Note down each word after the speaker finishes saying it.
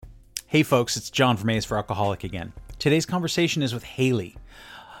Hey folks, it's John from AIFA Alcoholic again. Today's conversation is with Hayley.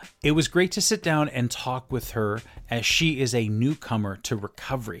 It was great to sit down and talk with her as she is a newcomer to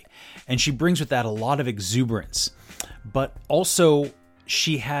recovery, and she brings with that a lot of exuberance, but also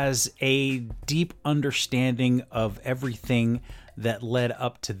she has a deep understanding of everything that led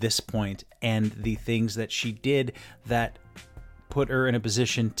up to this point and the things that she did that put her in a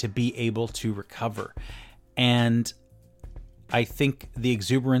position to be able to recover. And I think the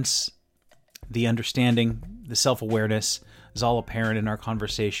exuberance, the understanding, the self-awareness is all apparent in our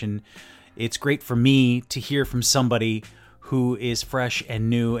conversation. It's great for me to hear from somebody who is fresh and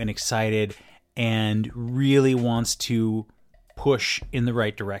new and excited and really wants to push in the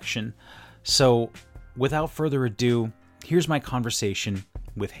right direction. So without further ado, here's my conversation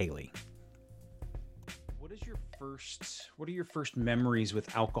with Hayley. What are your first memories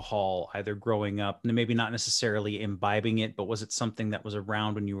with alcohol, either growing up, and maybe not necessarily imbibing it, but was it something that was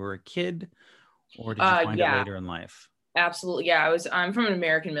around when you were a kid, or did you find it later in life? Absolutely. Yeah. I'm from an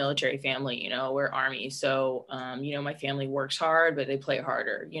American military family, we're Army. So, my family works hard, but they play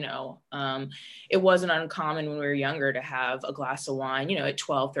harder, it wasn't uncommon when we were younger to have a glass of wine, at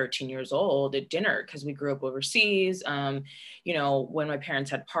 12, 13 years old at dinner, because we grew up overseas. When my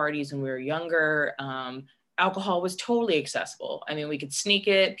parents had parties when we were younger, alcohol was totally accessible. I mean, we could sneak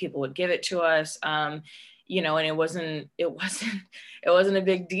it, people would give it to us. And it wasn't a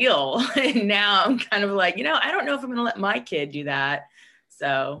big deal. And now I'm kind of like, I don't know if I'm going to let my kid do that.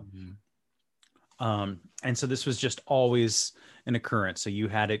 So. And so this was just always an occurrence. So you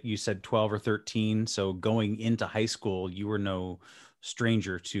had it, you said 12 or 13. So going into high school, you were no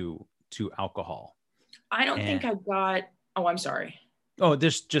stranger to alcohol. I don't think I got, I'm sorry. Oh,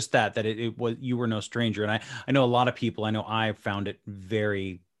 there's just that it was, you were no stranger. And I know a lot of people, I know I found it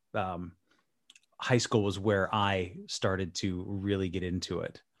very, high school was where I started to really get into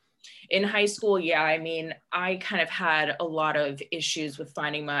it. In high school, yeah. I mean, I kind of had a lot of issues with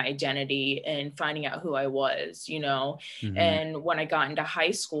finding my identity and finding out who I was, Mm-hmm. And when I got into high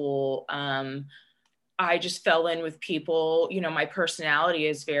school, I just fell in with people. My personality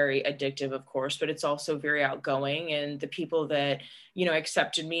is very addictive, of course, but it's also very outgoing. And the people that,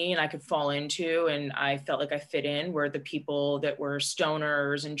 accepted me and I could fall into, and I felt like I fit in, were the people that were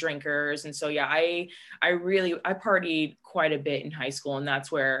stoners and drinkers. And so, yeah, I partied quite a bit in high school. And that's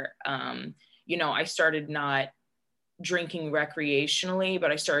where, I started not drinking recreationally,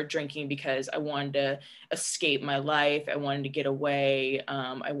 but I started drinking because I wanted to escape my life. I wanted to get away.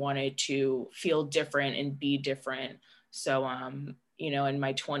 I wanted to feel different and be different. So, in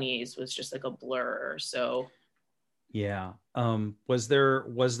my 20s was just like a blur. So. Yeah. Was there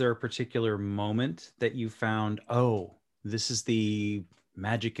a particular moment that you found, oh, this is the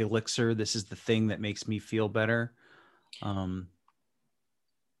magic elixir, this is the thing that makes me feel better? When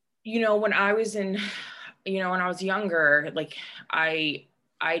I was when I was younger, like I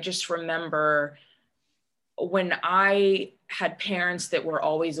just remember when I had parents that were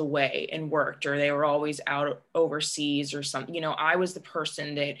always away and worked, or they were always out overseas or something, I was the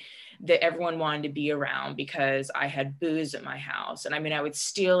person that everyone wanted to be around because I had booze at my house. And I mean, I would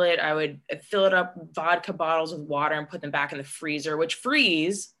steal it. I would fill it up vodka bottles with water and put them back in the freezer, which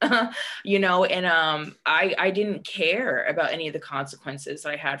freeze, and I didn't care about any of the consequences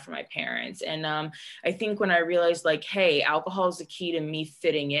that I had for my parents. And I think when I realized, like, hey, alcohol is the key to me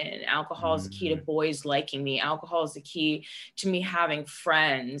fitting in. Alcohol is the key to boys liking me. Alcohol is the key to me having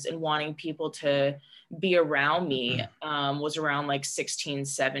friends and wanting people to be around me, was around like 16,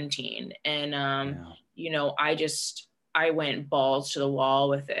 17. And, I went balls to the wall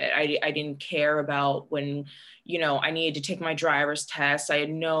with it. I didn't care about when, I needed to take my driver's test. I had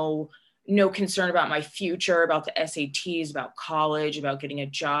no concern about my future, about the SATs, about college, about getting a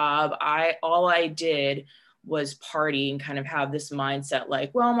job. All I did was party and kind of have this mindset like,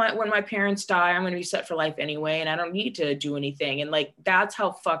 well, when my parents die, I'm going to be set for life anyway, and I don't need to do anything. And like, that's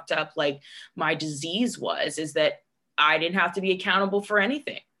how fucked up like my disease was, is that I didn't have to be accountable for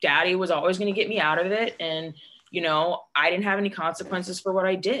anything. Daddy was always going to get me out of it. And, I didn't have any consequences for what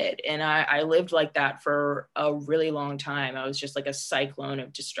I did. And I lived like that for a really long time. I was just like a cyclone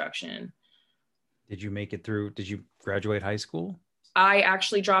of destruction. Did you make it through? Did you graduate high school? I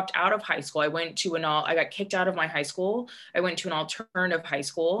actually dropped out of high school. I got kicked out of my high school. I went to an alternative high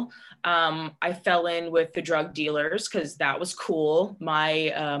school. I fell in with the drug dealers because that was cool.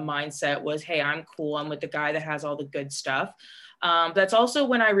 My mindset was, hey, I'm cool. I'm with the guy that has all the good stuff. That's also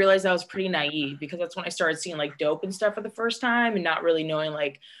when I realized I was pretty naive, because that's when I started seeing like dope and stuff for the first time and not really knowing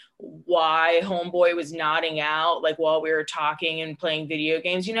like why homeboy was nodding out like while we were talking and playing video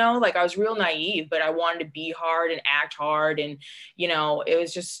games, like I was real naive, but I wanted to be hard and act hard. And, it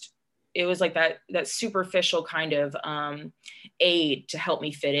was just, it was like that superficial kind of aid to help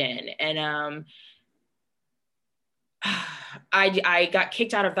me fit in. And I got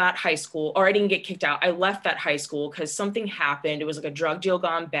kicked out of that high school, or I didn't get kicked out. I left that high school because something happened. It was like a drug deal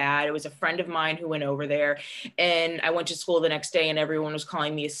gone bad. It was a friend of mine who went over there, and I went to school the next day and everyone was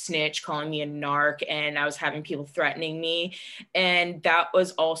calling me a snitch, calling me a narc, and I was having people threatening me. And that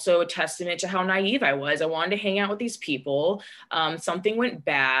was also a testament to how naive I was. I wanted to hang out with these people. Something went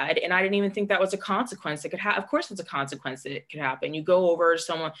bad, and I didn't even think that was a consequence that could happen. Of course, it's a consequence that could happen. You go over to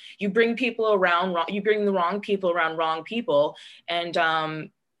someone, you bring people around, you bring the wrong people around wrong people, and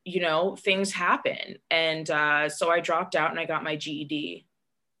things happen. And so I dropped out and I got my GED.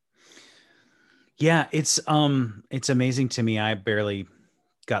 Yeah, it's amazing to me. I barely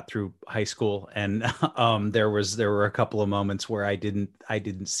got through high school, and there were a couple of moments where I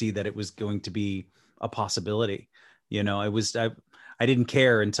didn't see that it was going to be a possibility. I didn't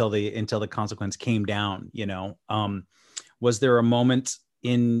care until the consequence came down. Was there a moment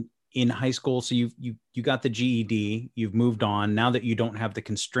in high school? So you got the GED, you've moved on. Now that you don't have the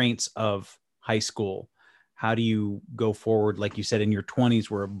constraints of high school, how do you go forward? Like you said, in your 20s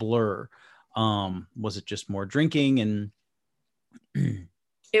were a blur. Was it just more drinking and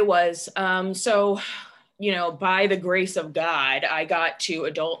It was. So, by the grace of God, I got to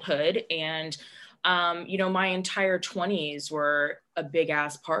adulthood, and, my entire 20s were a big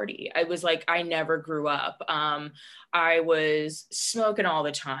ass party. I was like, I never grew up. I was smoking all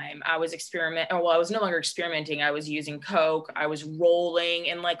the time. I was I was no longer experimenting. I was using Coke. I was rolling,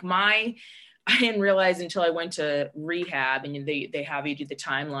 and like I didn't realize until I went to rehab and they have you do the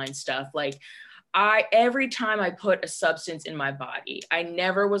timeline stuff. Like, every time I put a substance in my body, I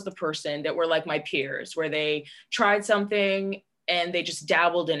never was the person that were like my peers, where they tried something and they just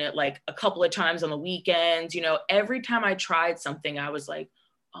dabbled in it like a couple of times on the weekends. Every time I tried something, I was like,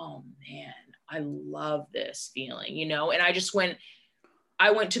 oh man, I love this feeling, and I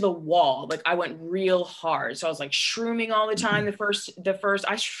went to the wall. Like, I went real hard. So I was like shrooming all the time.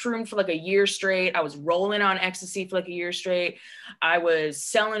 I shroomed for like a year straight. I was rolling on ecstasy for like a year straight. I was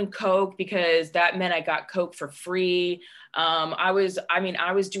selling Coke because that meant I got Coke for free. I was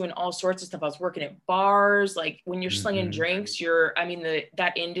doing all sorts of stuff. I was working at bars. Like, when you're slinging drinks,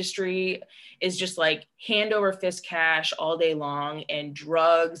 that industry is just like hand over fist cash all day long, and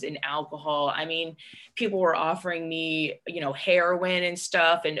drugs and alcohol. I mean, people were offering me, heroin and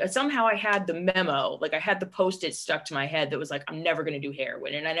stuff. And somehow I had the memo, like I had the Post-it stuck to my head that was like, I'm never going to do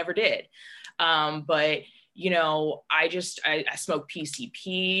heroin. And I never did. But I smoke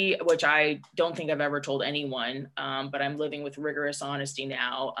PCP, which I don't think I've ever told anyone. But I'm living with rigorous honesty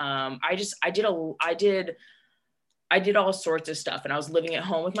now. I did all sorts of stuff, and I was living at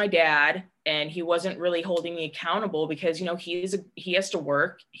home with my dad, and he wasn't really holding me accountable because, he has to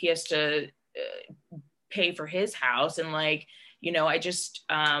work. He has to pay for his house. And like,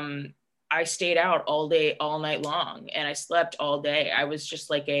 I stayed out all day, all night long, and I slept all day. I was just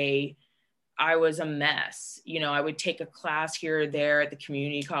like I was a mess. I would take a class here or there at the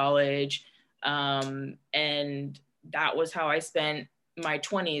community college. And that was how I spent my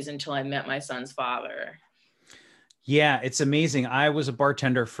 20s until I met my son's father. Yeah, it's amazing. I was a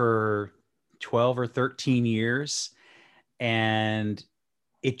bartender for 12 or 13 years, and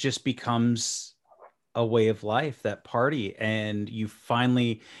it just becomes a way of life, that party. And you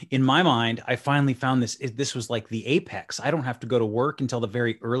finally, in my mind, I finally found this was like the apex. I don't have to go to work until the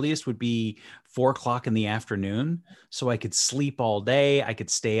very earliest would be 4 o'clock in the afternoon. So I could sleep all day. I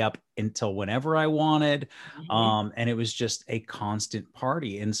could stay up until whenever I wanted. And it was just a constant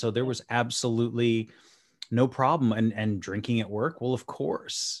party. And so there was absolutely no problem. And drinking at work, well, of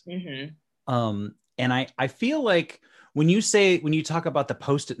course. And I feel like when you talk about the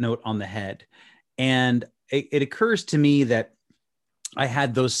Post-it note on the head, and it occurs to me that I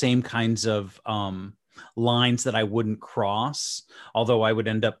had those same kinds of lines that I wouldn't cross, although I would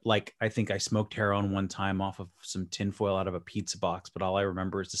end up like, I think I smoked heroin one time off of some tinfoil out of a pizza box, but all I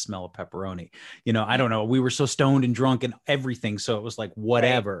remember is the smell of pepperoni. I don't know. We were so stoned and drunk and everything. So it was like,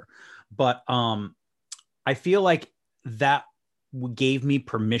 whatever. Right. But I feel like that gave me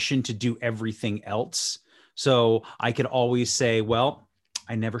permission to do everything else. So I could always say, well,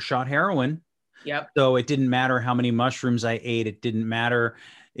 I never shot heroin. Yep. So it didn't matter how many mushrooms I ate. It didn't matter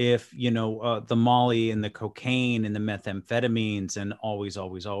if, the Molly and the cocaine and the methamphetamines and always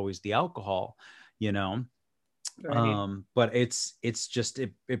the alcohol, Right. But it's just,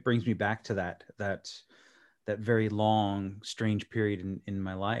 it brings me back to that very long, strange period in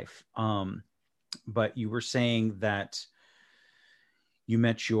my life. But you were saying that you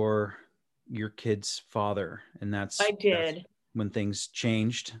met your kid's father, and I that's did. when things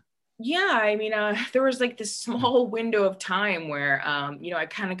changed. Yeah, I mean, there was like this small window of time where, I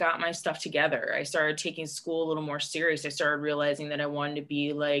kind of got my stuff together. I started taking school a little more serious. I started realizing that I wanted to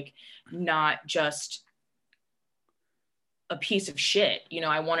be like not just a piece of shit.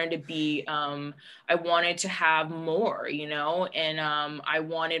 I wanted to be, I wanted to have more, and I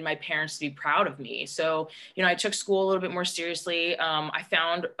wanted my parents to be proud of me. So, I took school a little bit more seriously. I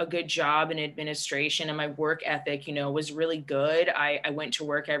found a good job in administration, and my work ethic, was really good. I went to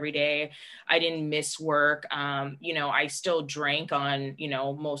work every day. I didn't miss work. I still drank on,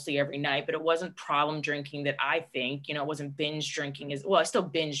 mostly every night, but it wasn't problem drinking that I think, it wasn't binge drinking as well. I still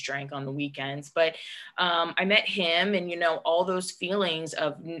binge drank on the weekends, but I met him, and all those feelings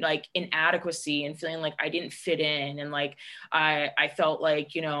of like inadequacy and feeling like I didn't fit in, and like I felt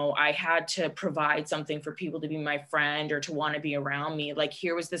like I had to provide something for people to be my friend or to want to be around me. Like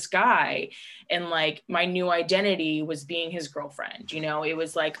here was this guy, and like my new identity was being his girlfriend. It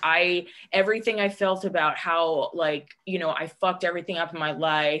was like everything I felt about how like I fucked everything up in my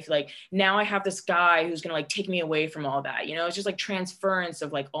life. Like now I have this guy who's gonna like take me away from all that. It's just like transference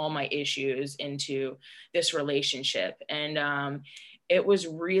of like all my issues into this relationship. And it was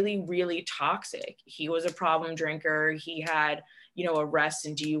really, really toxic. He was a problem drinker. He had, arrests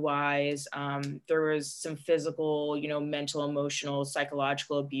and DUIs. There was some physical, mental, emotional,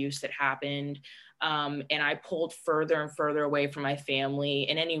 psychological abuse that happened. And I pulled further and further away from my family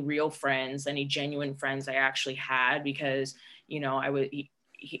and any real friends, any genuine friends I actually had, because,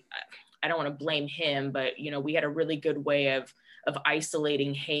 I don't want to blame him, but, we had a really good way of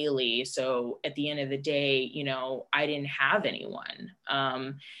isolating Hayley. So at the end of the day, I didn't have anyone,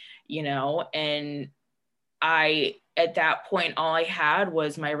 and at that point, all I had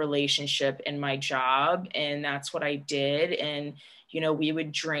was my relationship and my job. And that's what I did. And, we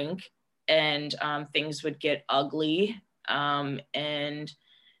would drink, and things would get ugly. And,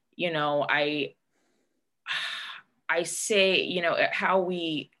 I say, how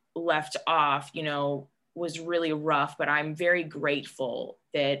we left off, was really rough, but I'm very grateful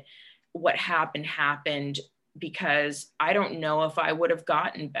that what happened, because I don't know if I would have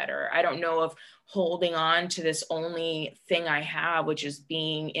gotten better. I don't know if holding on to this only thing I have, which is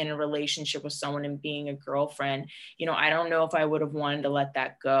being in a relationship with someone and being a girlfriend, I don't know if I would have wanted to let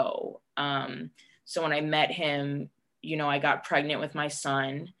that go. So when I met him, I got pregnant with my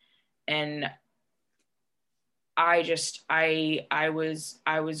son, and I was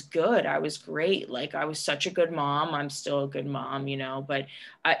good. I was great. Like I was such a good mom. I'm still a good mom, but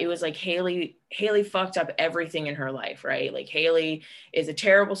it was like Hayley fucked up everything in her life, right? Like Hayley is a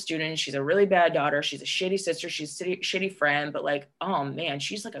terrible student. She's a really bad daughter. She's a shitty sister. She's a shitty friend, but like, oh man,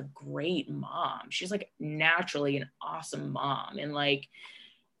 she's like a great mom. She's like naturally an awesome mom. And like,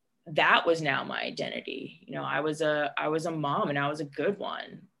 that was now my identity. I was a mom, and I was a good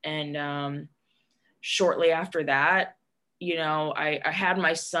one. And, shortly after that, I had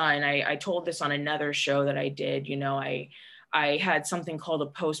my son. I told this on another show that I did. I had something called a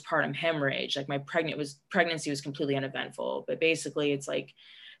postpartum hemorrhage. Like my pregnancy was completely uneventful, but basically it's like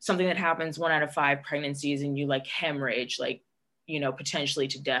something that happens 1 out of 5 pregnancies, and you like hemorrhage, like, potentially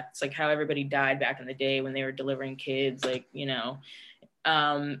to death. It's like how everybody died back in the day when they were delivering kids, like,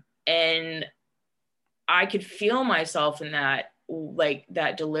 and I could feel myself in that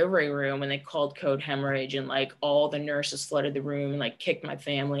delivery room when they called code hemorrhage, and like all the nurses flooded the room and like kicked my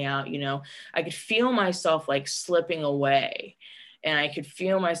family out. I could feel myself like slipping away, and I could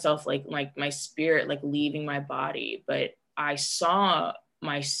feel myself like my spirit like leaving my body. But I saw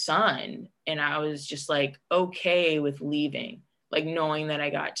my son, and I was just like okay with leaving, like knowing that I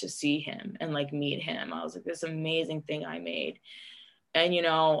got to see him and like meet him. I was like, this amazing thing I made. And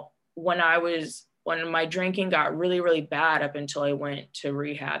when my drinking got really, really bad up until I went to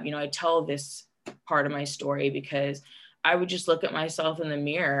rehab, I tell this part of my story because I would just look at myself in the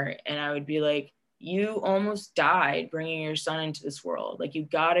mirror, and I would be like, you almost died bringing your son into this world. Like you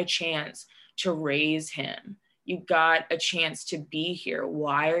got a chance to raise him. You got a chance to be here.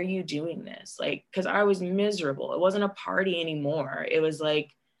 Why are you doing this? Like, because I was miserable. It wasn't a party anymore. It was like,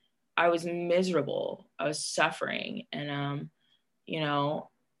 I was miserable. I was suffering. And, you know,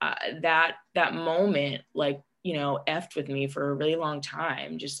 that moment, like, effed with me for a really long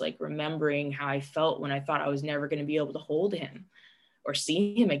time, just like remembering how I felt when I thought I was never going to be able to hold him or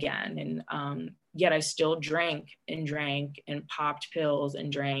see him again. And yet I still drank and popped pills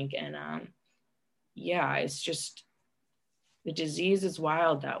and drank. And yeah, it's just, the disease is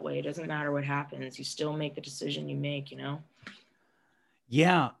wild that way. It doesn't matter what happens. You still make the decision you make.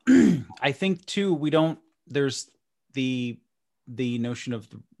 Yeah. I think too, there's the notion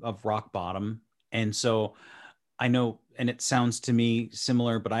of rock bottom. And so I know and it sounds to me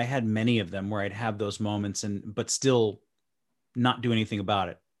similar, but I had many of them where I'd have those moments but still not do anything about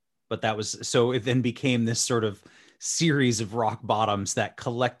it. But that was, so it then became this sort of series of rock bottoms that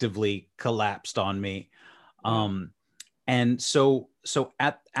collectively collapsed on me. Wow. And so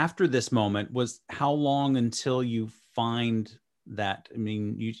after this moment, was how long until you find that? I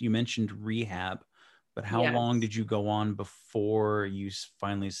mean, you mentioned rehab, but how long Yes. did you go on before you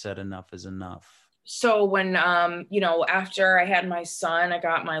finally said enough is enough? So when after I had my son, I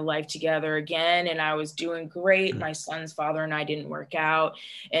got my life together again and I was doing great. My son's father and I didn't work out,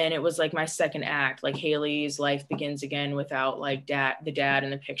 and it was like my second act, like Hayley's life begins again without like the dad in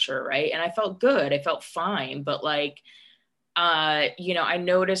the picture, right? And I felt good, I felt fine, but like I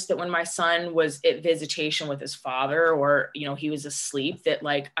noticed that when my son was at visitation with his father, or, he was asleep, that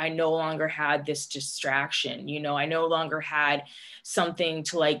like I no longer had this distraction. I no longer had something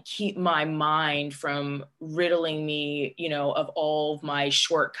to like keep my mind from riddling me, of all of my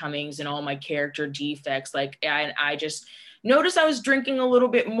shortcomings and all my character defects. Like, I just noticed I was drinking a little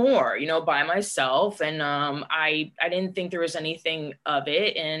bit more, by myself. And I didn't think there was anything of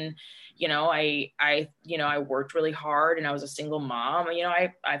it. And I worked really hard and I was a single mom.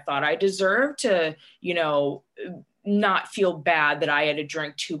 I thought I deserved to, not feel bad that I had to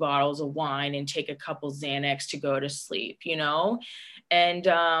drink 2 bottles of wine and take a couple Xanax to go to sleep, and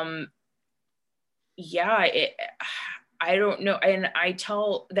yeah, I don't know. And I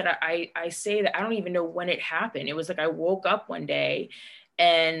tell that I say that I don't even know when it happened. It was like I woke up one day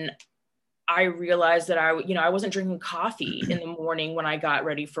and I realized that I wasn't drinking coffee in the morning when I got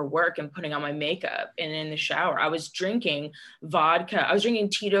ready for work and putting on my makeup and in the shower. I was drinking vodka. I was drinking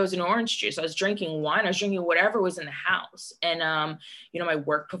Tito's and orange juice. I was drinking wine. I was drinking whatever was in the house. And, my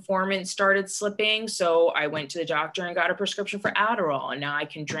work performance started slipping. So I went to the doctor and got a prescription for Adderall. And now I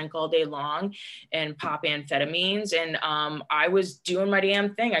can drink all day long and pop amphetamines. And I was doing my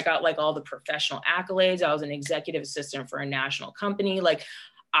damn thing. I got like all the professional accolades. I was an executive assistant for a national company. Like,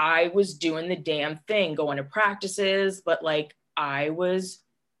 I was doing the damn thing, going to practices, but like I was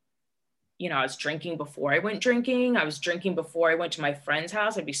drinking before I went drinking. I was drinking before I went to my friend's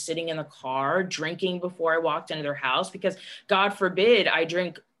house. I'd be sitting in the car drinking before I walked into their house because God forbid I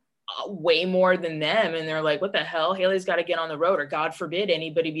drink way more than them. And they're like, what the hell? Hayley's got to get on the road. Or God forbid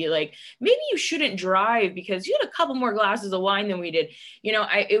anybody be like, maybe you shouldn't drive because you had a couple more glasses of wine than we did.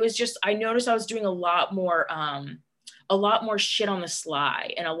 I noticed I was doing a lot more shit on the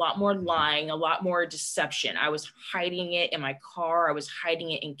sly and a lot more lying, a lot more deception. I was hiding it in my car. I was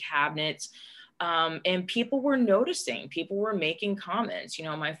hiding it in cabinets. And people were noticing, people were making comments.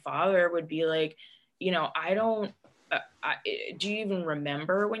 My father would be like, I don't, do you even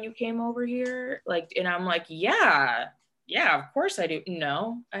remember when you came over here? Like, and I'm like, yeah, of course I do.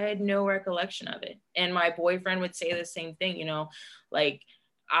 No, I had no recollection of it. And my boyfriend would say the same thing, like,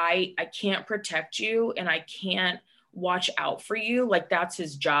 I can't protect you and I can't watch out for you. Like, that's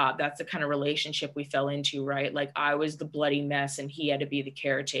his job. That's the kind of relationship we fell into, right? Like, I was the bloody mess and he had to be the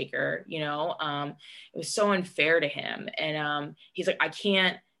caretaker. It was so unfair to him. And he's like, I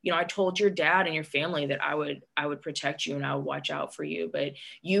can't, I told your dad and your family that I would protect you and I would watch out for you, but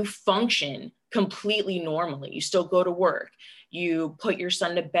you function completely normally. You still go to work, you put your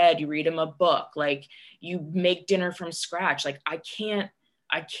son to bed, you read him a book, like you make dinner from scratch. Like, I can't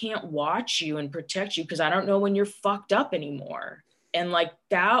watch you and protect you because I don't know when you're fucked up anymore. And like,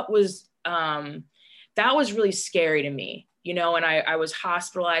 that was really scary to me, and I was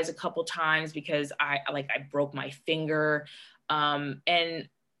hospitalized a couple times because I broke my finger. And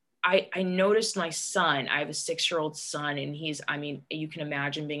I noticed my son. I have a 6-year-old son, and you can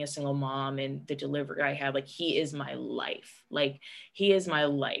imagine being a single mom and the delivery I had. Like, he is my life.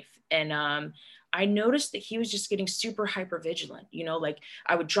 And I noticed that he was just getting super hyper vigilant. Like,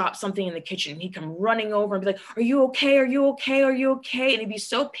 I would drop something in the kitchen and he'd come running over and be like, "Are you okay? Are you okay? Are you okay?" And he'd be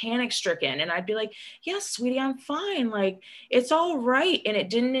so panic stricken. And I'd be like, "Yes, sweetie, I'm fine. Like, it's all right." And it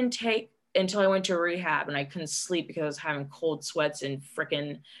didn't take until I went to rehab and I couldn't sleep because I was having cold sweats and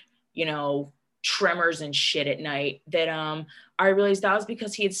freaking tremors and shit at night that I realized that was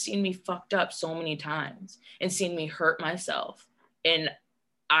because he had seen me fucked up so many times and seen me hurt myself. And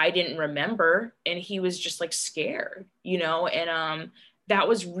I didn't remember, and he was just like scared, and that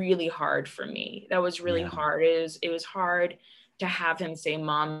was really hard for me. That was really hard. It was hard to have him say,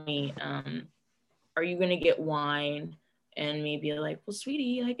 "Mommy, are you gonna get wine?" And me be like, "Well,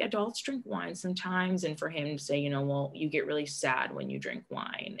 sweetie, like adults drink wine sometimes." And for him to say, "Well, you get really sad when you drink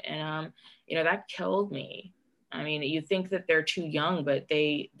wine." And that killed me. I mean, you think that they're too young, but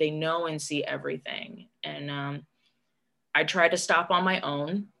they know and see everything. And I tried to stop on my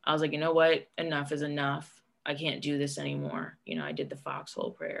own. I was like, you know what? Enough is enough. I can't do this anymore. I did the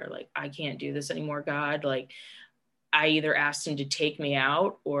foxhole prayer. Like, I can't do this anymore, God. Like, I either asked him to take me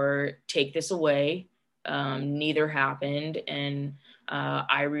out or take this away. Neither happened. And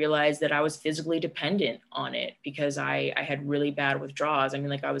I realized that I was physically dependent on it because I had really bad withdrawals. I mean,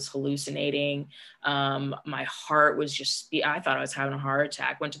 like, I was hallucinating. My heart was I thought I was having a heart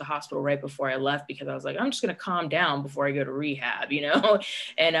attack. Went to the hospital right before I left because I was like, I'm just going to calm down before I go to rehab,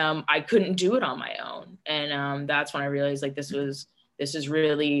 and I couldn't do it on my own. And that's when I realized, like, this is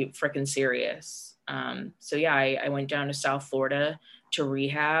really freaking serious. So yeah, I went down to South Florida to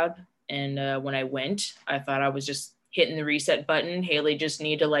rehab. And when I went, I thought I was just hitting the reset button. Hayley just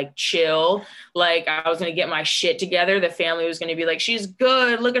needed to, like, chill. Like, I was going to get my shit together. The family was going to be like, she's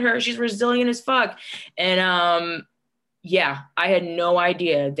good. Look at her. She's resilient as fuck. And yeah, I had no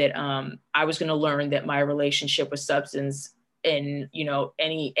idea that I was going to learn that my relationship with substance and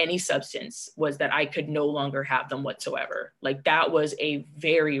any substance was that I could no longer have them whatsoever. Like, that was a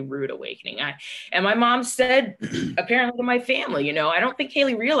very rude awakening. And my mom said, apparently, to my family, I don't think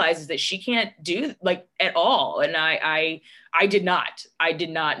Hayley realizes that she can't do, like, at all. And I did not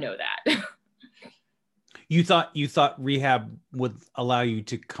know that. You thought rehab would allow you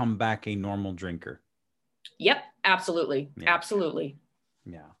to come back a normal drinker? Yep, absolutely. Yeah. Absolutely.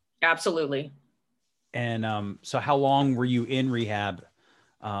 Yeah. Absolutely. And so how long were you in rehab?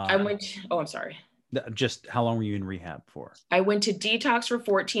 I'm sorry. Just how long were you in rehab for? I went to detox for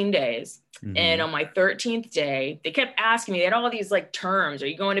 14 days. Mm-hmm. And on my 13th day, they kept asking me, they had all these, like, terms. Are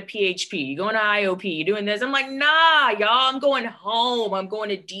you going to PHP? You going to IOP? You doing this? I'm like, nah, y'all, I'm going home. I'm going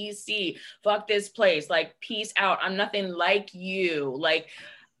to DC. Fuck this place. Like, peace out. I'm nothing like you. Like,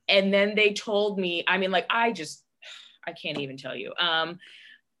 and then they told me, I mean, like, I can't even tell you.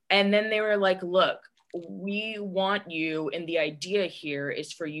 And then they were like, look, we want you, and the idea here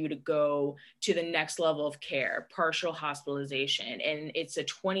is for you to go to the next level of care, partial hospitalization. And it's a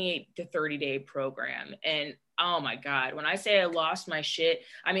 28 to 30 day program. And oh my God, when I say I lost my shit,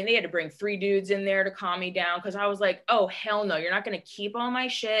 I mean, they had to bring 3 dudes in there to calm me down. Cause I was like, oh, hell no, you're not going to keep all my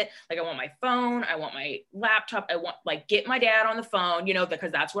shit. Like, I want my phone. I want my laptop. I want, like, get my dad on the phone,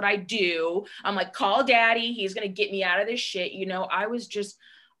 because that's what I do. I'm like, call daddy. He's going to get me out of this shit. I was just,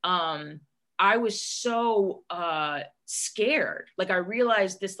 I was so scared. Like, I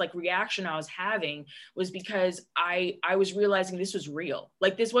realized this, like, reaction I was having was because I was realizing this was real.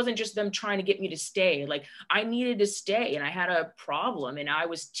 Like, this wasn't just them trying to get me to stay. Like, I needed to stay, and I had a problem, and I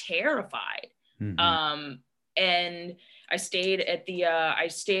was terrified. Mm-hmm. And I stayed I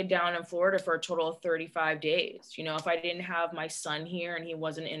stayed down in Florida for a total of 35 days. If I didn't have my son here and he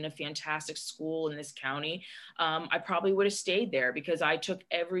wasn't in a fantastic school in this county, I probably would have stayed there because I took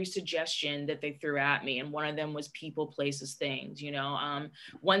every suggestion that they threw at me. And one of them was people, places, things.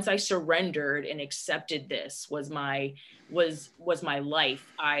 Once I surrendered and accepted this was my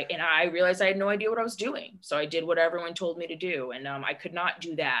life, I realized I had no idea what I was doing. So I did what everyone told me to do. And I could not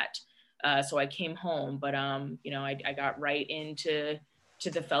do that. So I came home, but, I got right into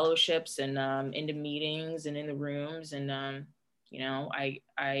the fellowships and into meetings and in the rooms. And,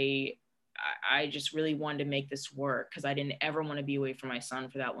 I just really wanted to make this work because I didn't ever want to be away from my son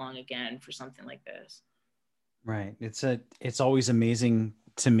for that long again for something like this. Right. It's always amazing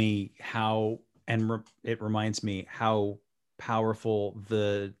to me how, and it reminds me how powerful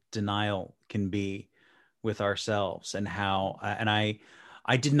the denial can be with ourselves, and how, and I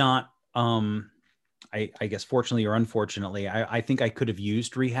did not, I guess fortunately or unfortunately, I think I could have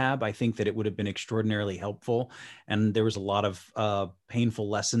used rehab. I think that it would have been extraordinarily helpful. And there was a lot of painful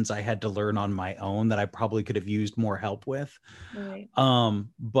lessons I had to learn on my own that I probably could have used more help with. Right.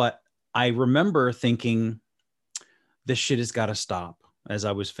 But I remember thinking, this shit has got to stop as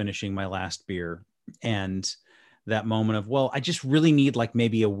I was finishing my last beer. And that moment of, well, I just really need like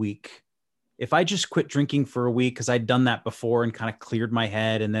maybe a week. If I just quit drinking for a week, because I'd done that before and kind of cleared my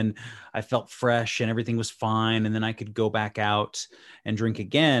head, and then I felt fresh and everything was fine, and then I could go back out and drink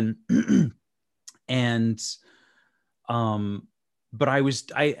again. But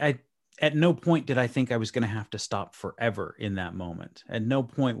I at no point did I think I was going to have to stop forever in that moment. At no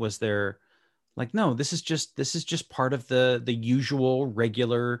point was there like, no, this is just part of the usual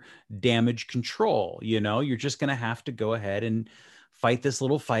regular damage control. You're just going to have to go ahead and fight this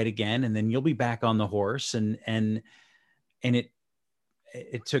little fight again, and then you'll be back on the horse. And it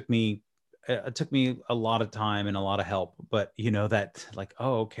took me a lot of time and a lot of help, but that like,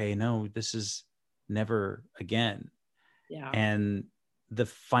 oh, okay, no, this is never again. Yeah. And the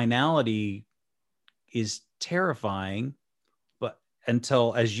finality is terrifying, but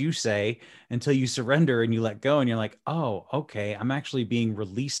until, as you say, until you surrender and you let go and you're like, oh, okay, I'm actually being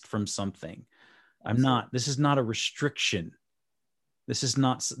released from something Absolutely. This is not a restriction. This is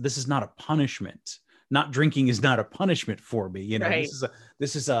not a punishment. Not drinking is not a punishment for me. You know, Right.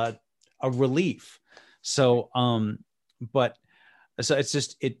 this is a relief. So, but so it's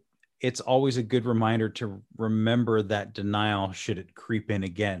just, it's always a good reminder to remember that denial should it creep in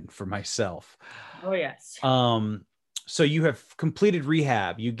again for myself. Oh, yes. So you have completed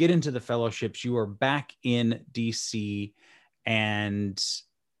rehab, you get into the fellowships, you are back in DC, and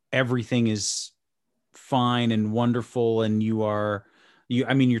everything is fine and wonderful. And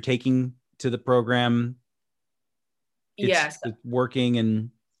I mean, you're taking to the program. Yes. It's working.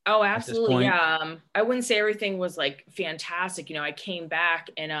 And Oh, at this absolutely. point, Yeah. I wouldn't say everything was like fantastic. I came back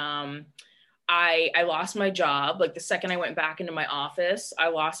and I lost my job. Like the second I went back into my office, I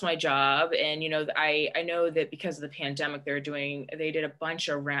lost my job. And I know that because of the pandemic, they did a bunch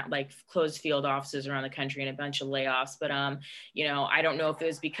of like closed field offices around the country and a bunch of layoffs. But I don't know if it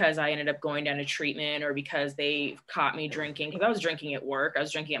was because I ended up going down to treatment or because they caught me drinking, because I was drinking at work, I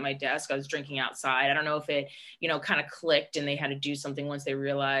was drinking at my desk, I was drinking outside. I don't know if it kind of clicked and they had to do something once they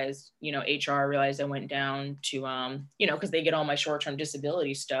realized, HR realized I went down to because they get all my short-term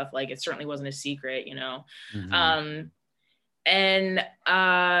disability stuff. Like it certainly wasn't a secret. mhm. Um, and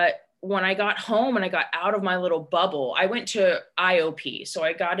when I got home and I got out of my little bubble, I went to IOP. So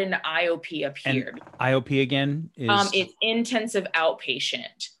I got into IOP up And here. IOP again is, It's intensive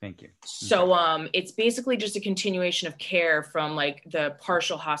outpatient. thank you. So it's basically just a continuation of care from like the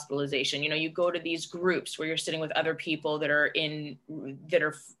partial hospitalization. You go to these groups where you're sitting with other people that are in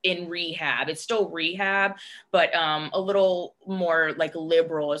rehab. It's still rehab, but a little more like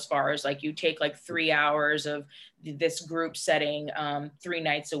liberal as far as like you take like 3 hours of this group setting 3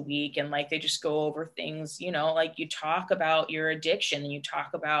 nights a week, and like they just go over things, like you talk about your addiction and you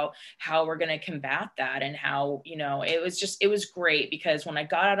talk about how we're going to combat that, and how it was great. Because when I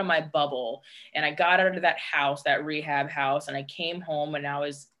got out of my bubble and I got out of that house, that rehab house, and I came home and I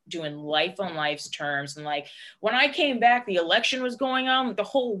was doing life on life's terms, and like when I came back, the election was going on, the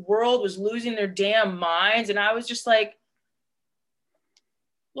whole world was losing their damn minds, and I was just like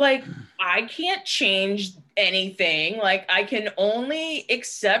I can't change anything. Like I can only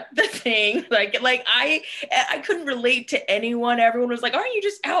accept the thing. Like I couldn't relate to anyone. Everyone was like, aren't you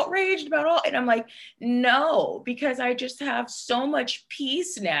just outraged about all? And I'm like, no, because I just have so much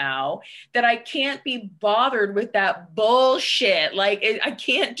peace now that I can't be bothered with that bullshit. I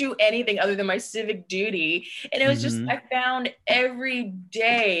can't do anything other than my civic duty. And it was just, Mhm. I found every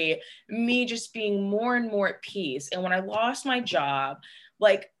day me just being more and more at peace. And when I lost my job,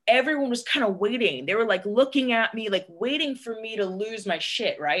 like everyone was kind of waiting. They were like looking at me, like waiting for me to lose my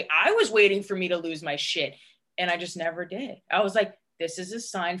shit, right? I was waiting for me to lose my shit. And I just never did. I was like, this is a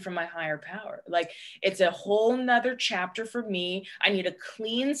sign from my higher power. Like it's a whole nother chapter for me. I need a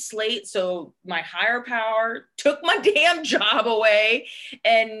clean slate. So my higher power took my damn job away.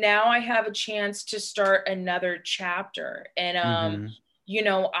 And now I have a chance to start another chapter. And Mhm.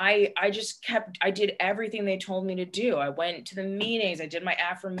 I did everything they told me to do. I went to the meetings, I did my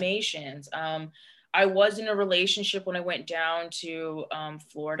affirmations. I was in a relationship when I went down to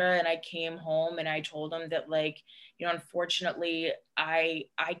Florida, and I came home and I told him that, like, unfortunately, I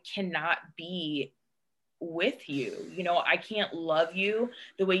cannot be with you. I can't love you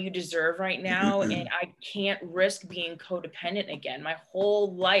the way you deserve right now, and I can't risk being codependent again. My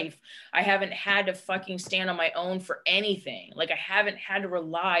whole life I haven't had to fucking stand on my own for anything. Like I haven't had to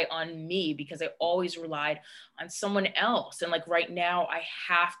rely on me because I always relied on someone else. And like right now I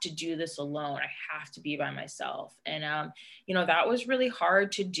have to do this alone. I have to be by myself. And that was really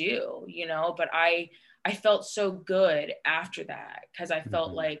hard to do, but I felt so good after that, because I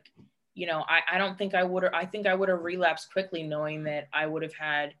felt Mhm. like I don't think I think I would have relapsed quickly, knowing that I would have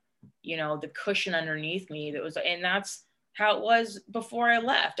had, the cushion underneath me that was, and that's how it was before I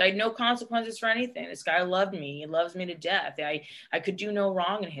left. I had no consequences for anything. This guy loved me. He loves me to death. I could do no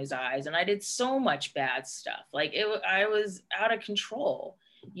wrong in his eyes. And I did so much bad stuff. Like I was out of control,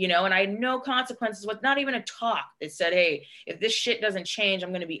 and I had no consequences with not even a talk that said, hey, if this shit doesn't change, I'm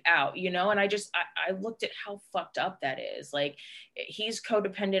going to be out, and I looked at how fucked up that is. Like he's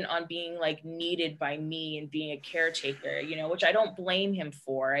codependent on being like needed by me and being a caretaker, which I don't blame him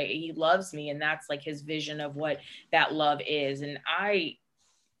for. He loves me, and that's like his vision of what that love is. And I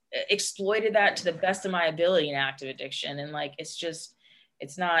exploited that to the best of my ability in active addiction. And like,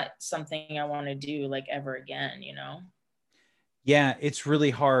 it's not something I want to do like ever again. Yeah, it's really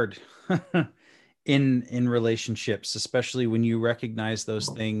hard in relationships, especially when you recognize those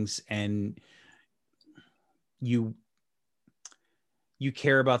things and you you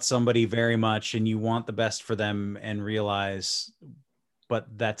care about somebody very much and you want the best for them, and realize but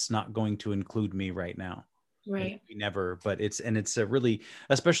that's not going to include me right now. Right. Never, but it's a really,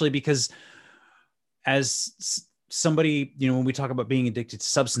 especially because as somebody, when we talk about being addicted to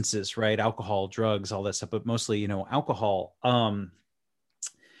substances, right? Alcohol, drugs, all that stuff, but mostly, alcohol,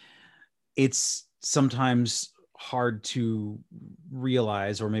 it's sometimes hard to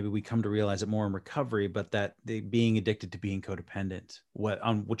realize, or maybe we come to realize it more in recovery, but that being addicted to being codependent,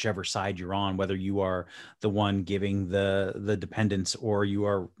 on whichever side you're on, whether you are the one giving the dependence or you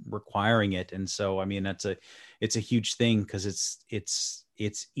are requiring it. And so, I mean, it's a huge thing, because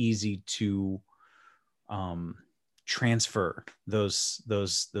it's easy to transfer those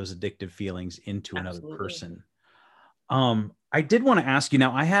addictive feelings into another Absolutely. person. I did want to ask you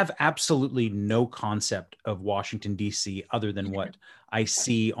now, I have absolutely no concept of Washington, D.C., other than what I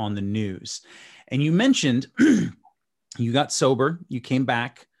see on the news. And you mentioned you got sober, you came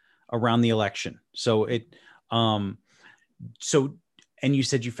back around the election. Um, so, and you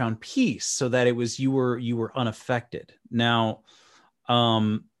said you found peace, so that it was, you were unaffected. Now,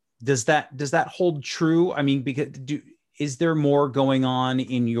 does that hold true? I mean, because is there more going on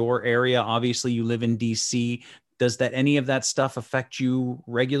in your area? Obviously, you live in DC. Does any of that stuff affect you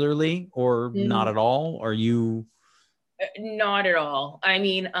regularly, or not Mm. at all? Are you? Not at all. I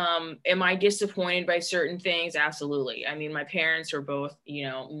mean, am I disappointed by certain things? Absolutely. I mean, my parents are both,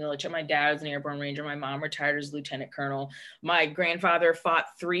 military. My dad was an airborne ranger. My mom retired as a lieutenant colonel. My grandfather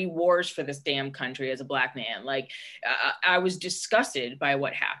fought 3 wars for this damn country as a Black man. Like, I was disgusted by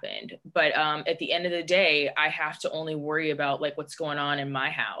what happened. But at the end of the day, I have to only worry about like what's going on in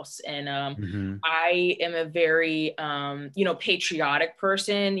my house. And Mhm. I am a very, patriotic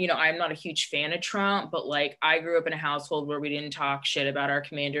person. I'm not a huge fan of Trump, but like I grew up in a household where we didn't talk shit about our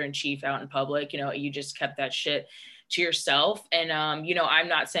commander in chief out in public. You just kept that shit to yourself. And, I'm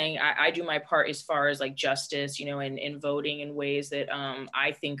not saying I do my part as far as like justice, in voting in ways that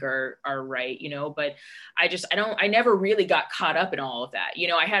I think are right, but I never really got caught up in all of that.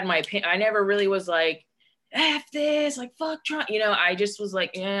 I had my opinion. I never really was like, F this, like fuck Trump. I just was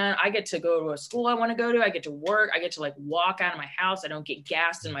like, yeah, I get to go to a school I want to go to. I get to work. I get to like walk out of my house. I don't get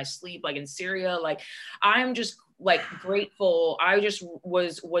gassed in my sleep like in Syria. Like I'm just like grateful. I just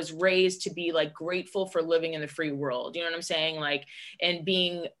was raised to be like grateful for living in the free world. You know what I'm saying? Like, and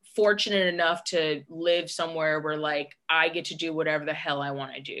being fortunate enough to live somewhere where like I get to do whatever the hell I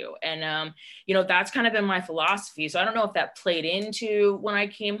want to do. And that's kind of been my philosophy. So I don't know if that played into when I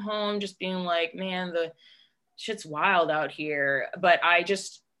came home, just being like, man, the shit's wild out here. But I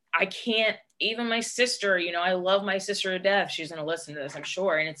can't, even my sister, I love my sister to death. She's going to listen to this, I'm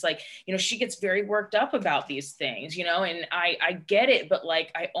sure. And it's like, she gets very worked up about these things, and I get it, but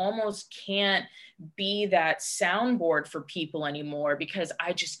like, I almost can't be that soundboard for people anymore, because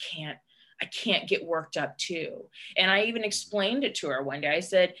I can't get worked up too. And I even explained it to her one day. I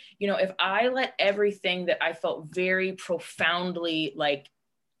said, if I let everything that I felt very profoundly like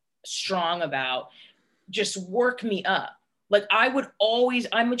strong about just work me up. Like I was always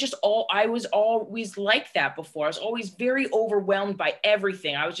like that before. I was always very overwhelmed by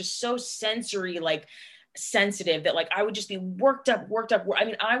everything. I was just so sensory, like sensitive, that like I would just be worked up. I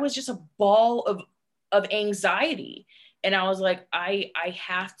mean, I was just a ball of anxiety. And I was like, I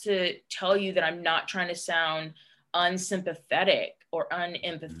have to tell you that I'm not trying to sound unsympathetic or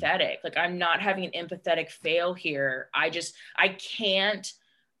unempathetic. Like I'm not having an empathetic fail here. I can't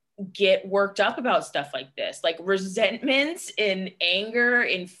get worked up about stuff like this. Like resentments and anger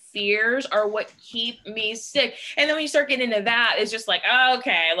and fears are what keep me sick. And then when you start getting into that, it's just like, oh,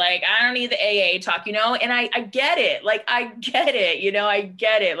 okay, like I don't need the AA talk, And I get it. Like I get it, I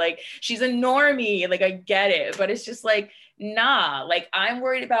get it. Like she's a normie, like I get it. But it's just like, nah, like I'm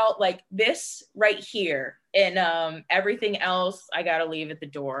worried about like this right here. And everything else I gotta leave at the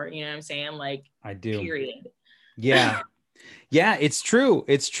door. You know what I'm saying? Like, I do. period. Yeah. Yeah, it's true.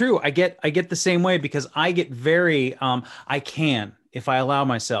 It's true. I get the same way, because I get very I can, if I allow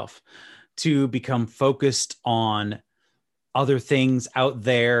myself to become focused on other things out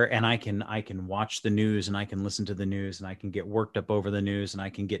there, and I can watch the news, and I can listen to the news, and I can get worked up over the news, and I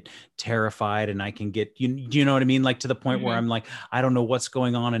can get terrified, and I can get, you know what I mean, like to the point where Mhm. I'm like, I don't know what's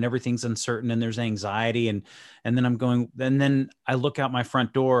going on, and everything's uncertain, and there's anxiety, and then I look out my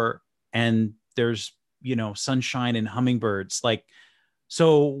front door, and there's sunshine and hummingbirds. Like,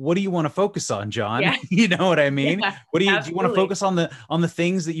 so what do you want to focus on, John? Yeah. You know what I mean? Yeah, Do you want to absolutely. focus on the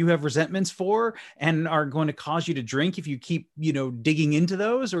things that you have resentments for and are going to cause you to drink if you keep, digging into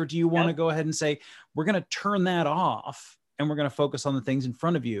those? Or do you want to Yep. go ahead and say, we're going to turn that off and we're going to focus on the things in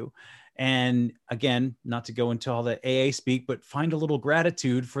front of you? And again, not to go into all the AA speak, but find a little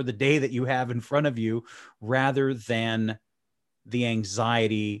gratitude for the day that you have in front of you, rather than the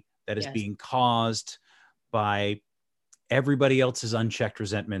anxiety that is Yes. being caused by everybody else's unchecked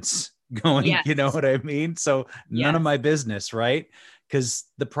resentments going, you know Yes. what I mean? So none of Yes. my business, right? Because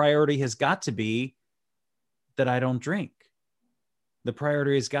the priority has got to be that I don't drink. The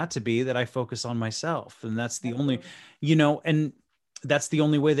priority has got to be that I focus on myself. And that's the only, Absolutely. and that's the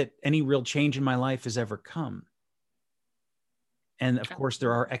only way that any real change in my life has ever come. And of course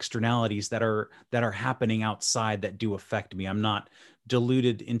there are Absolutely. externalities that are happening outside that do affect me. I'm not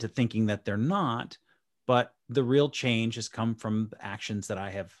deluded into thinking that they're not, but the real change has come from actions that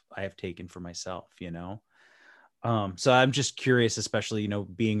I have taken for myself, so I'm just curious, especially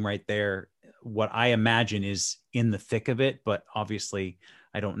being right there, what I imagine is in the thick of it, but obviously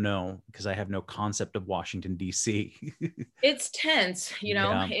I don't know because I have no concept of Washington DC. It's tense,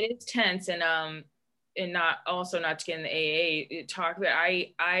 Yeah. it is tense. And not, also not to get in the AA talk, but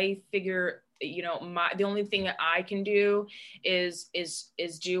I figure, the only thing that I can do is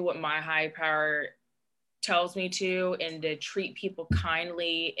do what my high power tells me to, and to treat people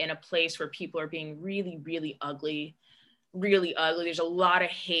kindly in a place where people are being really, really ugly, really ugly. There's a lot of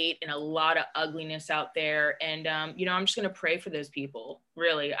hate and a lot of ugliness out there. And, I'm just going to pray for those people.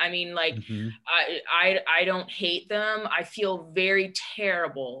 Really. I mean, like, Mm-hmm. I don't hate them. I feel very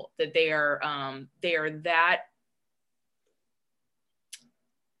terrible that they are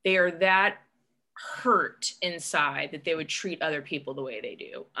that hurt inside that they would treat other people the way they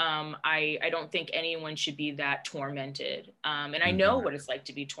do. I don't think anyone should be that tormented. And I know Mm-hmm. what it's like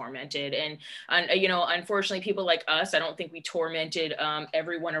to be tormented. And unfortunately, people like us, I don't think we tormented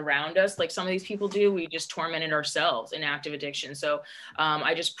everyone around us like some of these people do. We just tormented ourselves in active addiction. So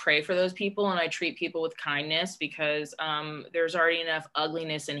I just pray for those people, and I treat people with kindness, because there's already enough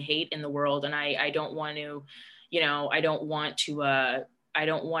ugliness and hate in the world. And I don't want to, I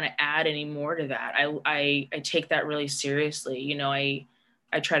don't want to add any more to that. I take that really seriously.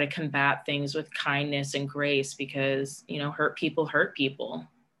 I try to combat things with kindness and grace, because, hurt people hurt people.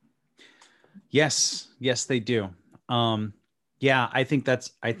 Yes, yes, they do. Yeah, I think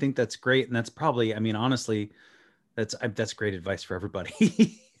that's great, and that's probably, I mean, honestly, that's great advice for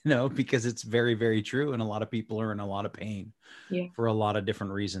everybody, because it's very, very true, and a lot of people are in a lot of pain Yeah. for a lot of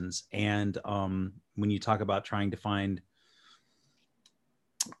different reasons. And when you talk about trying to find,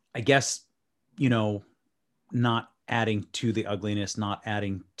 I guess, you know, not adding to the ugliness, not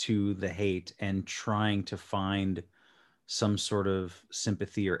adding to the hate, and trying to find some sort of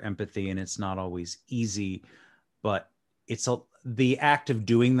sympathy or empathy, and it's not always easy, but the act of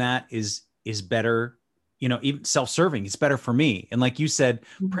doing that is better, even self-serving. It's better for me. And like you said,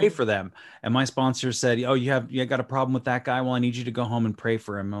 pray Mm-hmm. for them. And my sponsor said, oh, you got a problem with that guy? Well, I need you to go home and pray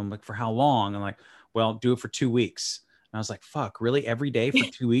for him. I'm like, for how long? I'm like, well, do it for 2 weeks. And I was like, fuck, really? Every day for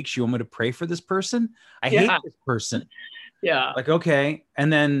 2 weeks you want me to pray for this person? I hate Yeah. this person. Yeah. Like, okay.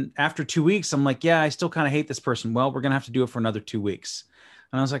 And then after 2 weeks, I'm like, yeah, I still kind of hate this person. Well, we're going to have to do it for another 2 weeks.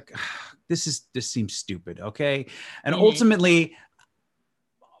 And I was like, this seems stupid. Okay. And Mm-hmm. ultimately,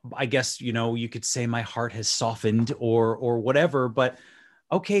 I guess, you could say my heart has softened or whatever, but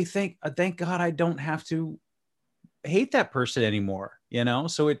okay. Thank God I don't have to hate that person anymore,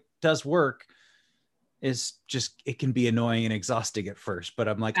 So it does work. It's just, it can be annoying and exhausting at first, but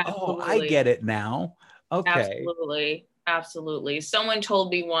I'm like, oh, I Absolutely. get it now. Okay. Absolutely. Absolutely. Someone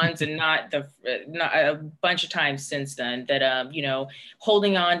told me once, and not a bunch of times since then, that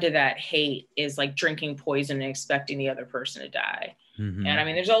holding on to that hate is like drinking poison and expecting the other person to die. And Mm-hmm. I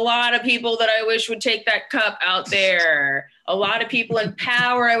mean, there's a lot of people that I wish would take that cup out there. A lot of people in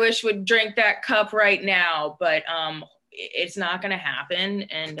power I wish would drink that cup right now, but it's not going to happen.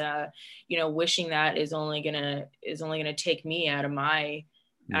 And wishing that is only gonna take me out of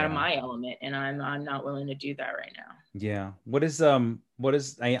Yeah. my element, and I'm not willing to do that right now. Yeah. What is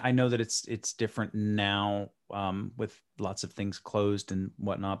I know that it's different now, with lots of things closed and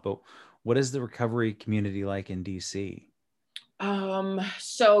whatnot, but what is the recovery community like in DC?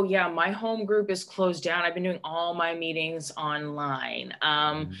 So yeah, my home group is closed down. I've been doing all my meetings online.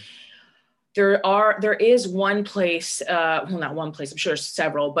 Mhm. There is one place, well, not one place, I'm sure there's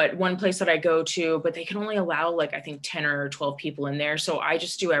several, but one place that I go to, but they can only allow, like, I think 10 or 12 people in there. So I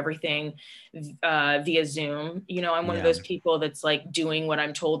just do everything via Zoom. I'm one of Yeah. those people that's like doing what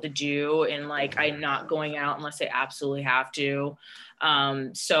I'm told to do, and like I'm not going out unless I absolutely have to.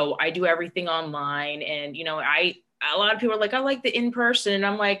 So I do everything online, and a lot of people are like, I like the in-person. And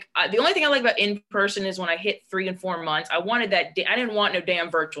I'm like, the only thing I like about in-person is when I hit 3 and 4 months, I wanted that. I didn't want no damn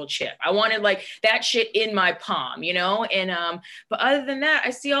virtual chip. I wanted like that shit in my palm, you know? And, but other than that,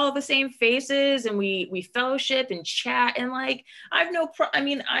 I see all the same faces and we fellowship and chat. And like, I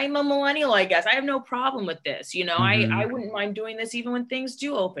mean, I'm a millennial, I guess. I have no problem with this. You know, I Mm-hmm. wouldn't mind doing this even when things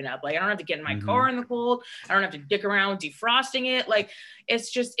do open up. Like, I don't have to get in my Mm-hmm. car in the cold. I don't have to dick around defrosting it. Like,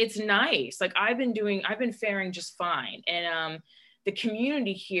 it's nice. Like I've been faring just fine. And the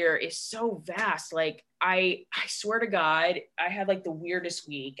community here is so vast. Like I swear to God, I had like the weirdest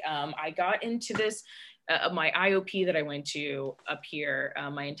week. I got into this my IOP that I went to up here,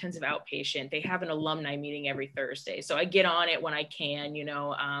 my intensive outpatient, they have an alumni meeting every Thursday. So I get on it when I can, you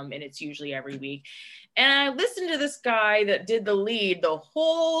know, and it's usually every week. And I listened to this guy that did the lead the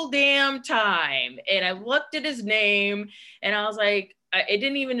whole damn time. And I looked at his name and I was like, it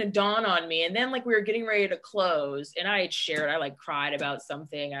didn't even dawn on me. And then like we were getting ready to close and I like cried about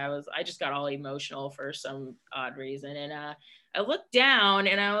something. I just got all emotional for some odd reason. And I looked down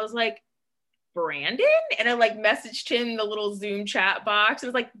and I was like, Brandon? And I like messaged him the little Zoom chat box. It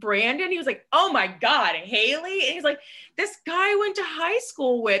was like, Brandon? He was like, oh my God, Hayley? And he's like, this guy I went to high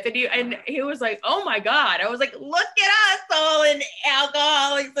school with. And he was like, oh my God. I was like, look at us all in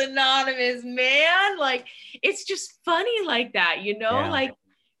Alcoholics Anonymous, man. Like, it's just funny like that, you know? Yeah. Like,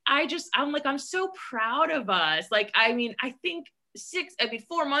 I'm so proud of us. Like, I mean, I think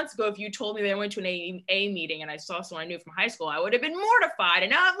 4 months ago, if you told me that I went to an A meeting and I saw someone I knew from high school, I would have been mortified. And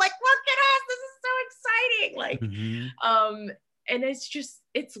now I'm like, look at us, this is so exciting. Like, Mm-hmm. and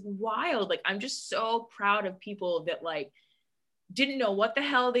it's wild. Like, I'm just so proud of people that like didn't know what the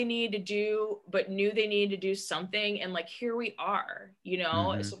hell they needed to do, but knew they needed to do something. And like, here we are, you know,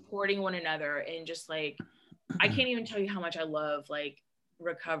 Mm-hmm. supporting one another. And just like, I can't even tell you how much I love like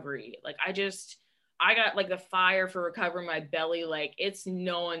recovery. Like, I got like the fire for recovery in my belly. Like, it's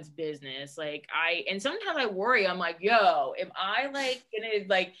no one's business. Like, and sometimes I worry, I'm like, yo, am I like gonna,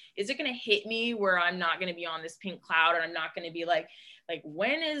 like, is it gonna hit me where I'm not gonna be on this pink cloud and I'm not gonna be like,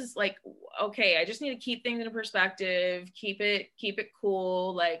 when is like, okay, I just need to keep things in perspective, keep it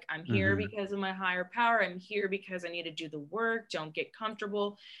cool. Like, I'm here Mm-hmm. because of my higher power. I'm here because I need to do the work. Don't get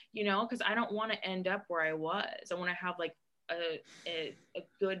comfortable, you know, because I don't want to end up where I was. I want to have like a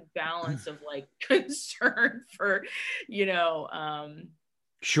good balance of like concern for, you know,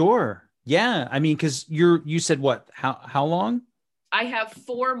 Sure. Yeah. I mean, because you said what? How long? I have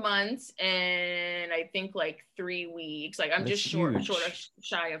 4 months and I think like 3 weeks. Like I'm That's just short of huge.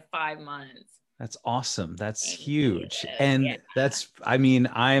 shy of 5 months. That's awesome. That's Thank you. huge. Yeah. And I mean,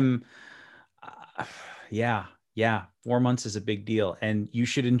 uh, yeah, yeah. 4 months is a big deal, and you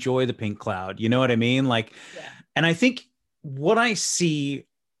should enjoy the pink cloud. You know what I mean? Like, Yeah. and I think what I see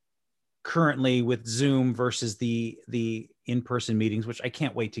currently with Zoom versus the in-person meetings, which I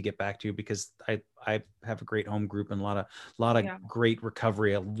can't wait to get back to because I have a great home group and a lot of Yeah. great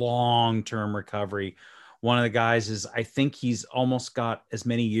recovery, a long-term recovery. One of the guys is, I think he's almost got as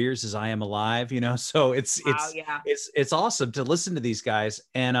many years as I am alive, you know. So Wow. Yeah. it's awesome to listen to these guys.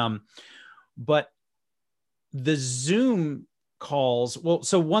 And but the Zoom calls, well,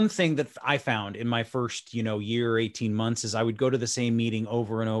 so one thing that I found in my first, year, 18 months is I would go to the same meeting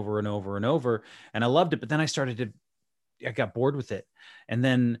over and over and over and over, and I loved it. But then I got bored with it. And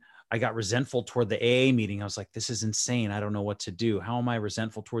then I got resentful toward the AA meeting. I was like, this is insane. I don't know what to do. How am I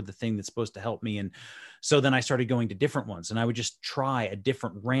resentful toward the thing that's supposed to help me? And so then I started going to different ones, and I would just try a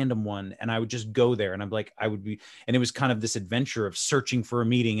different random one, and I would just go there. And I'm like, and it was kind of this adventure of searching for a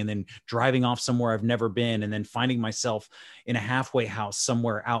meeting and then driving off somewhere I've never been, and then finding myself in a halfway house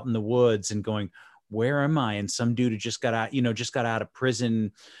somewhere out in the woods and going, where am I? And some dude who just got out of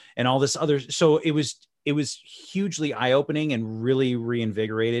prison and all this other. So it was hugely eye-opening and really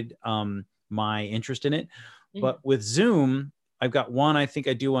reinvigorated my interest in it. Mhm. But with Zoom, I've got one I think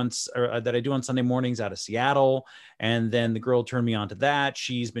I do that I do on Sunday mornings out of Seattle, and then the girl turned me on to that.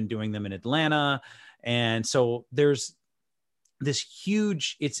 She's been doing them in Atlanta, and so there's this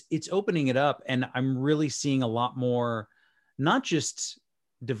huge. It's opening it up, and I'm really seeing a lot more, not just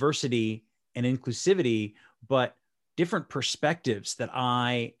diversity and inclusivity, but different perspectives that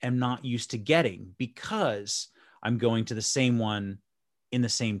I am not used to getting because I'm going to the same one in the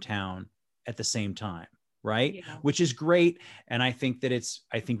same town at the same time, right? Yeah. Which is great. And I think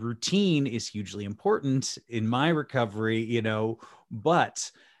routine is hugely important in my recovery,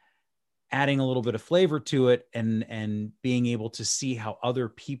 but adding a little bit of flavor to it and being able to see how other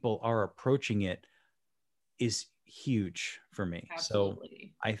people are approaching it is huge for me. So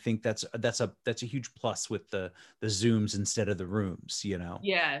Absolutely. I think that's a huge plus with the Zooms instead of the rooms.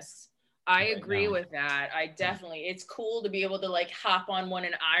 Yes. I right agree now. with that. It's cool to be able to like hop on one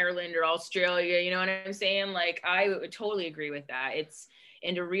in Ireland or Australia. You know what I'm saying? Like, I would totally agree with that.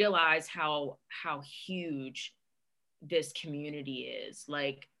 And to realize how huge this community is,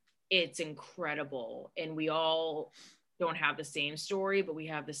 like, it's incredible. And we all don't have the same story, but we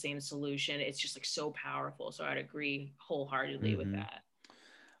have the same solution. It's just like so powerful. So I'd agree wholeheartedly with Mm-hmm. that.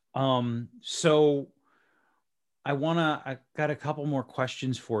 So I got a couple more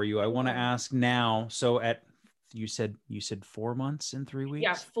questions for you. I want to Sure. ask now. So you said 4 months and three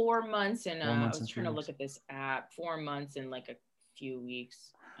Yeah, weeks? 4 months, and Four I months was and three trying to look weeks. at this app. 4 months and like a few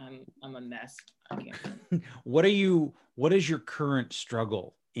weeks. I'm a mess. I can't. What is your current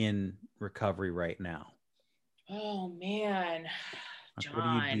struggle in recovery right now? Oh man, Like, what are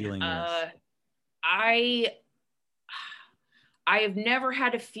you John. dealing with? I I have never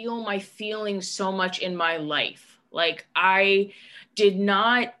had to feel my feelings so much in my life. Like, I did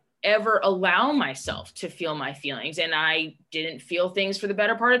not ever allow myself to feel my feelings, and I didn't feel things for the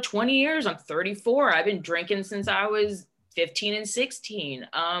better part of 20 years. I'm 34. I've been drinking since I was 15 and 16.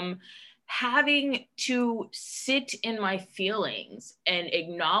 Having to sit in my feelings and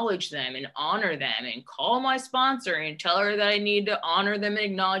acknowledge them and honor them and call my sponsor and tell her that I need to honor them and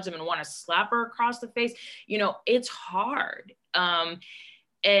acknowledge them and want to slap her across the face. It's hard. And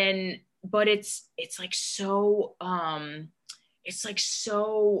but it's like so it's like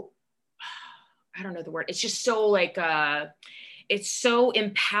so I don't know the word. It's just so like it's so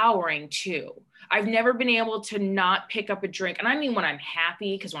empowering too. I've never been able to not pick up a drink. And I mean, when I'm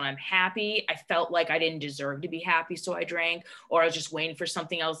happy, because when I'm happy, I felt like I didn't deserve to be happy. So I drank, or I was just waiting for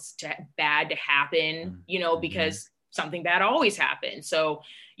something else bad to happen, Mm-hmm. because something bad always happens. So,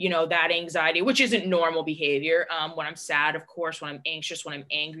 that anxiety, which isn't normal behavior. When I'm sad, of course, when I'm anxious, when I'm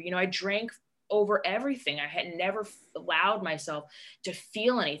angry, I drank over everything. I had never allowed myself to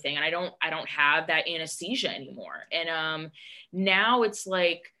feel anything. And I don't have that anesthesia anymore. And now it's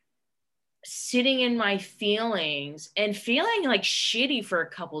like sitting in my feelings and feeling like shitty for a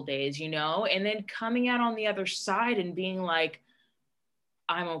couple days, and then coming out on the other side and being like,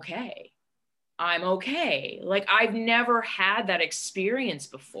 I'm okay. I'm okay. Like, I've never had that experience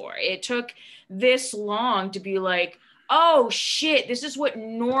before. It took this long to be like, oh shit, this is what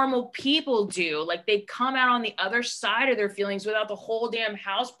normal people do. Like, they come out on the other side of their feelings without the whole damn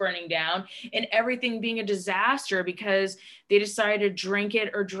house burning down and everything being a disaster because they decided to drink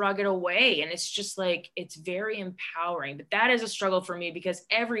it or drug it away. And it's just like, it's very empowering. But that is a struggle for me because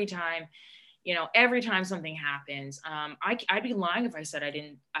every time something happens, I'd be lying if I said I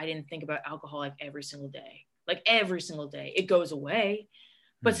didn't think about alcohol like every single day. Like, every single day. It goes away.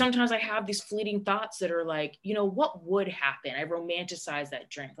 But Mm-hmm. sometimes I have these fleeting thoughts that are like, what would happen? I romanticize that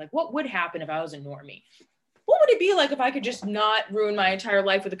drink. Like, what would happen if I was a normie? What would it be like if I could just not ruin my entire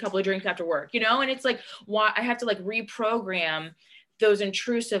life with a couple of drinks after work? And it's like, why I have to like reprogram those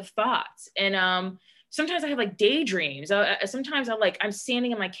intrusive thoughts. And sometimes I have like daydreams. Sometimes I'm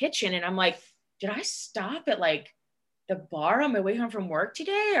standing in my kitchen and I'm like, did I stop at like the bar on my way home from work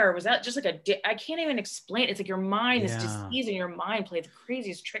today? Or was that just like I can't even explain. It's like your mind is Yeah. disease and your mind plays the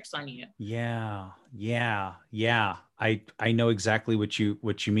craziest tricks on you. Yeah. Yeah. Yeah. I know exactly what you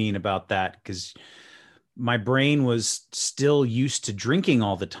mean about that because my brain was still used to drinking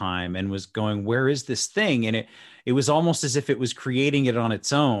all the time and was going, where is this thing? And it was almost as if it was creating it on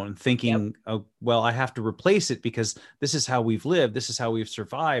its own, Yep. thinking, oh, well, I have to replace it because this is how we've lived. This is how we've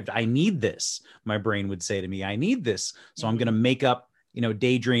survived. I need this. My brain would say to me, I need this. So I'm going to Mm-hmm. make up,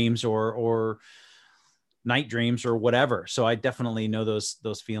 daydreams or night dreams or whatever. So I definitely know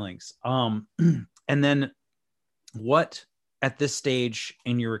those feelings. And then what at this stage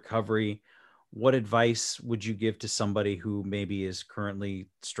in your recovery, what advice would you give to somebody who maybe is currently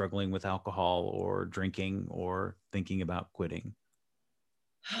struggling with alcohol or drinking or thinking about quitting?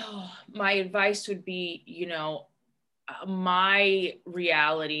 My advice would be, my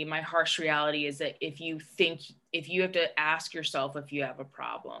reality, my harsh reality is that if you have to ask yourself if you have a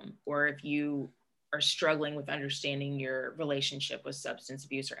problem or if you are struggling with understanding your relationship with substance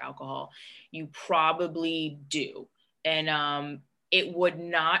abuse or alcohol, you probably do. And it would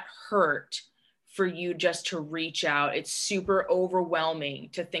not hurt for you just to reach out. It's super overwhelming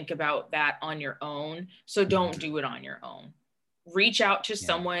to think about that on your own. So don't Mhm. do it on your own. Reach out to Yeah.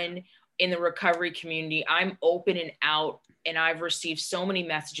 someone in the recovery community. I'm open and out, and I've received so many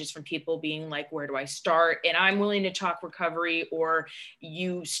messages from people being like, where do I start? And I'm willing to talk recovery or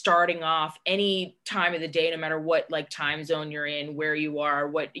you starting off any time of the day, no matter what like time zone you're in, where you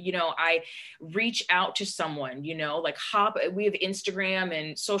are, I reach out to someone, like we have Instagram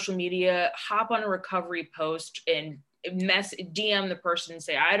and social media, hop on a recovery post and DM the person and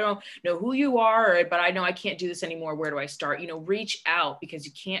say, I don't know who you are, but I know I can't do this anymore. Where do I start? You know, reach out, because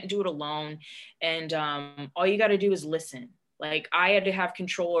you can't do it alone. And all you got to do is listen. Like, I had to have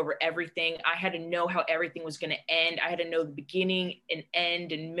control over everything. I had to know how everything was going to end. I had to know the beginning and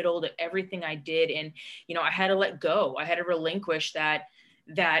end and middle to everything I did. And, you know, I had to let go. I had to relinquish that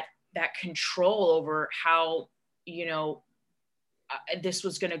control over how, you know, this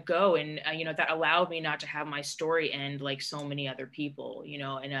was going to go. And, you know, that allowed me not to have my story end like so many other people, you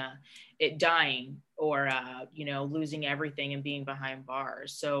know, and it dying or, you know, losing everything and being behind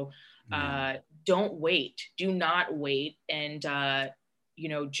bars. So don't wait. Do not wait. And, you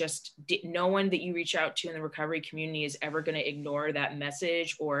know, just no one that you reach out to in the recovery community is ever going to ignore that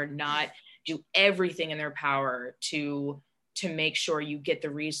message or not do everything in their power to make sure you get the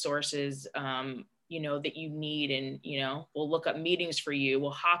resources, you know, that you need. And, you know, we'll look up meetings for you.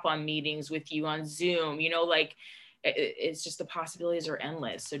 We'll hop on meetings with you on Zoom, you know, like it's just, the possibilities are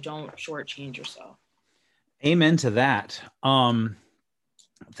endless. So don't shortchange yourself. Amen to that.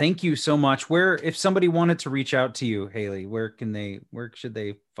 Thank you so much. If somebody wanted to reach out to you, Hayley, where should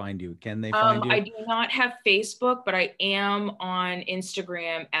they find you? Can they find you? I do not have Facebook, but I am on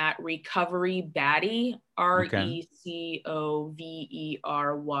Instagram at Recovery Baddie,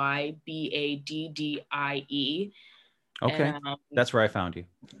 RECOVERYBADDIE. Okay. And, that's where I found you.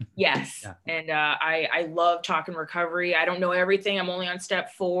 Yes. Yeah. And I love talking recovery. I don't know everything. I'm only on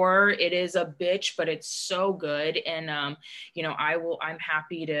step 4. It is a bitch, but it's so good. And, you know, I'm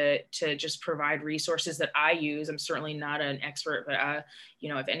happy to just provide resources that I use. I'm certainly not an expert, but, you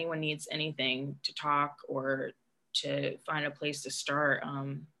know, if anyone needs anything to talk or to find a place to start,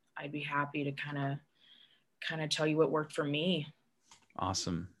 I'd be happy to kind of tell you what worked for me.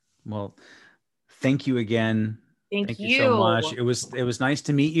 Awesome. Well, thank you again. Thank you so much. It was nice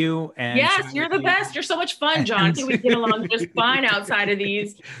to meet you. And yes, you're the best. You're so much fun, John. I think we get along just fine outside of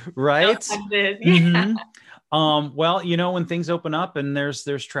these. Right. Yeah. Mm-hmm. Well, you know, when things open up and there's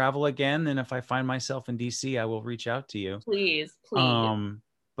travel again, and if I find myself in DC, I will reach out to you. Please.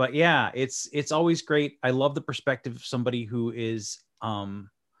 But yeah, it's always great. I love the perspective of somebody who is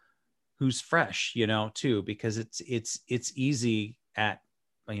who's fresh, you know, too, because it's easy at,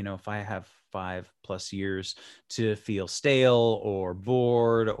 you know, if I have 5+ years to feel stale or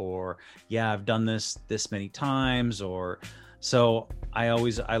bored or I've done this many times, or so I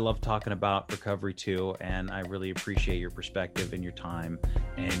love talking about recovery too. And I really appreciate your perspective and your time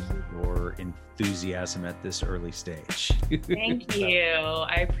and your enthusiasm at this early stage. Thank you.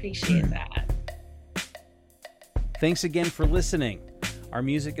 I appreciate that. Thanks again for listening. Our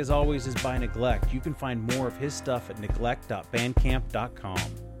music, as always, is by Neglect. You can find more of his stuff at neglect.bandcamp.com.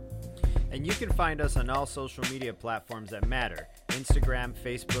 And you can find us on all social media platforms that matter: Instagram,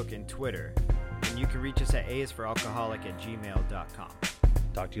 Facebook, and Twitter. And you can reach us at aisforalcoholic@gmail.com.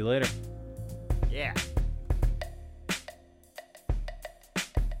 Talk to you later. Yeah.